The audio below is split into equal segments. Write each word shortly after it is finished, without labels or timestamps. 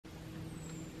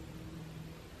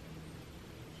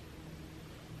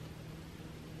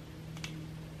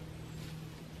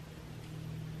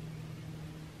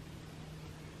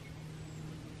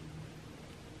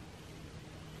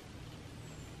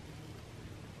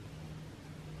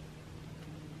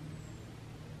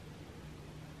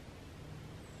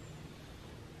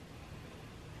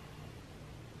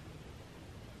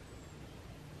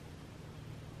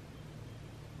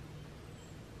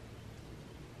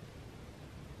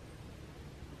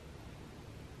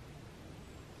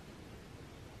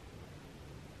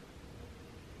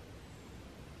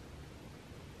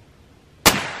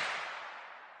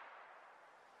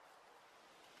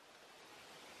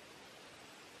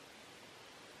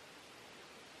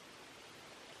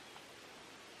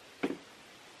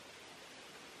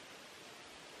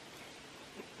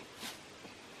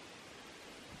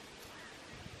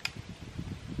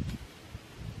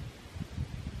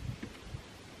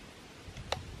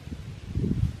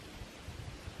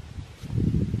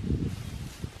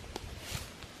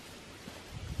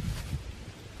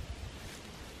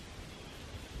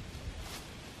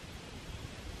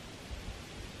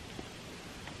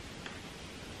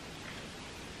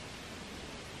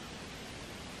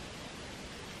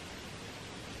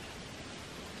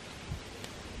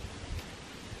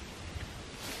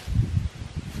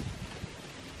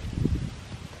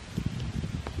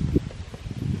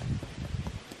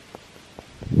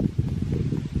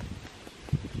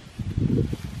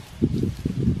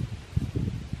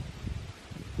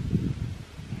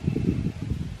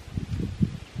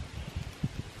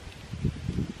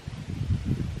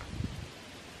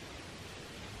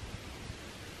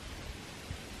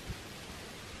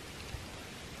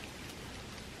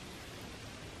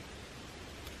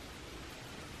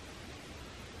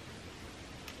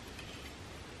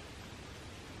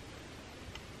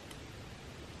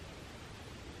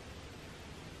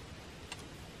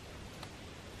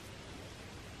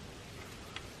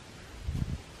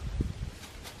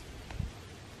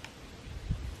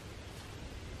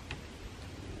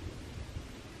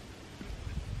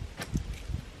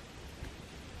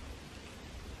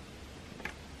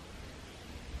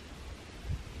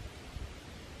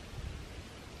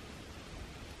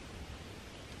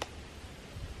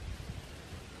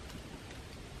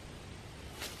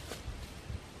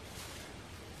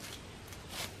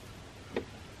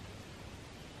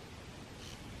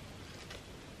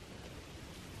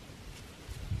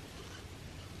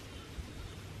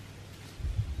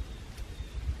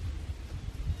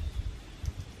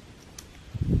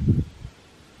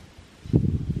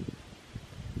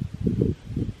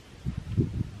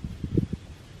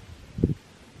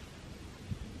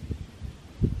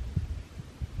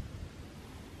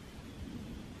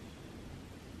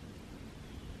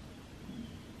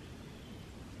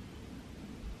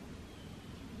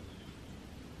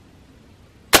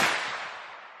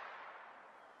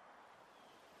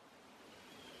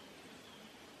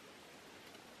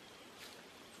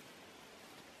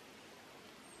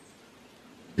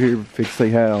here to see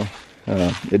how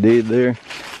it did there.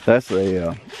 That's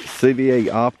a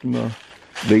CVA Optima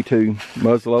V2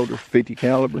 Muzzleloader, 50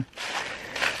 caliber.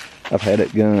 I've had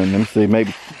that gun, let me see,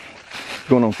 maybe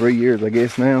going on 3 years I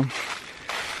guess now.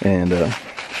 And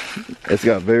it's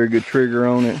got a very good trigger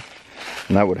on it.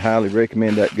 And I would highly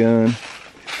recommend that gun.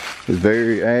 It's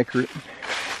very accurate.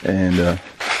 And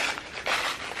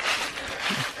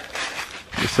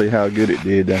let's see how good it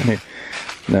did down here.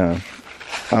 Now,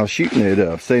 I was shooting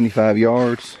at 75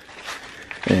 yards.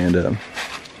 And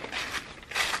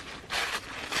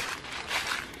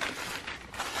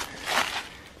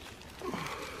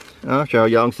y'all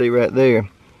can see right there,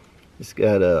 it's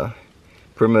got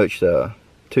pretty much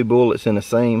 2 bullets in the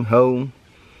same hole,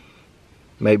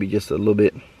 maybe just a little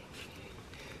bit.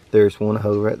 There's one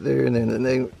hole right there, and then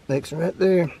the next one right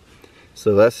there.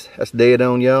 So that's dead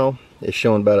on, y'all. It's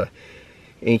showing about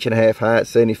 1.5 inches high at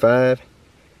 75,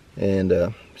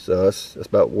 and so that's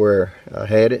about where I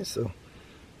had it. So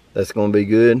that's gonna be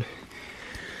good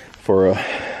for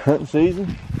hunting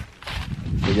season.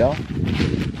 So y'all,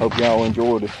 hope y'all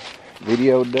enjoyed the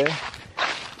video today.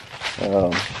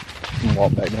 I'm gonna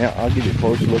walk back now. I'll give you a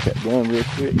closer look at the gun real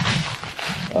quick.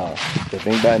 If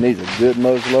anybody needs a good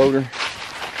muzzleloader,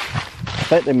 I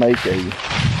think they make a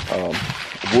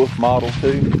wolf model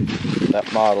too.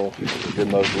 That model is a good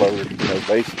muzzleloader. You know,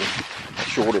 basically a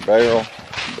shorter barrel,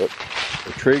 but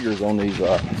the triggers on these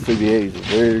CVAs are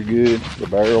very good. The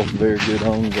barrels are very good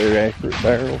on them, very accurate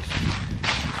barrels.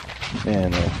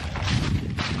 And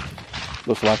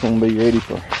looks like I'm gonna be ready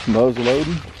for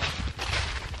muzzleloading.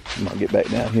 I'm gonna get back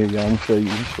down here, y'all, and show you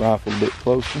this rifle a bit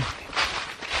closer.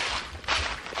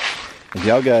 If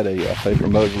y'all got a favorite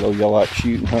muzzleloader y'all like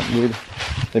shooting, hunting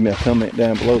with, leave me a comment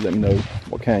down below. Let me know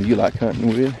what kind you like hunting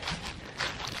with.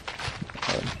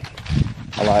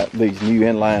 I like these new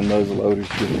inline muzzleloaders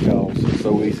because they're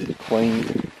so easy to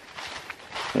clean.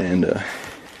 And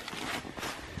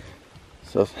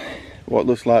so what it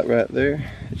looks like right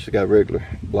there, it's just got regular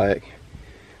black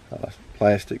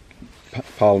plastic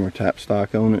polymer type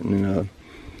stock on it, and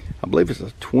I believe it's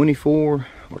a 24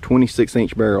 or 26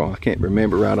 inch barrel. I can't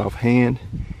remember right offhand,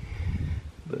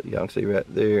 but y'all can see right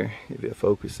there, if you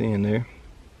focus in there,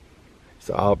 it's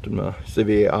an Optima,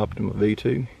 CVA Optima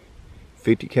V2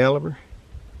 50 caliber,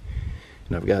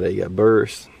 and I've got a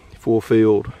burst full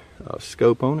field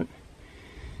scope on it.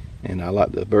 And I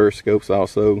like the burst scopes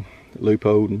also,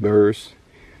 Loophole and burst.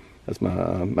 That's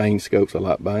my main scopes I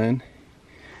like buying.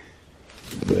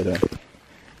 But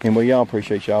anyway, y'all,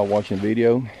 appreciate y'all watching the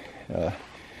video.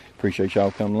 Appreciate y'all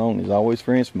coming along. As always,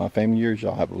 friends, for my family years,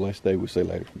 y'all have a blessed day. We'll see you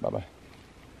later. Bye bye.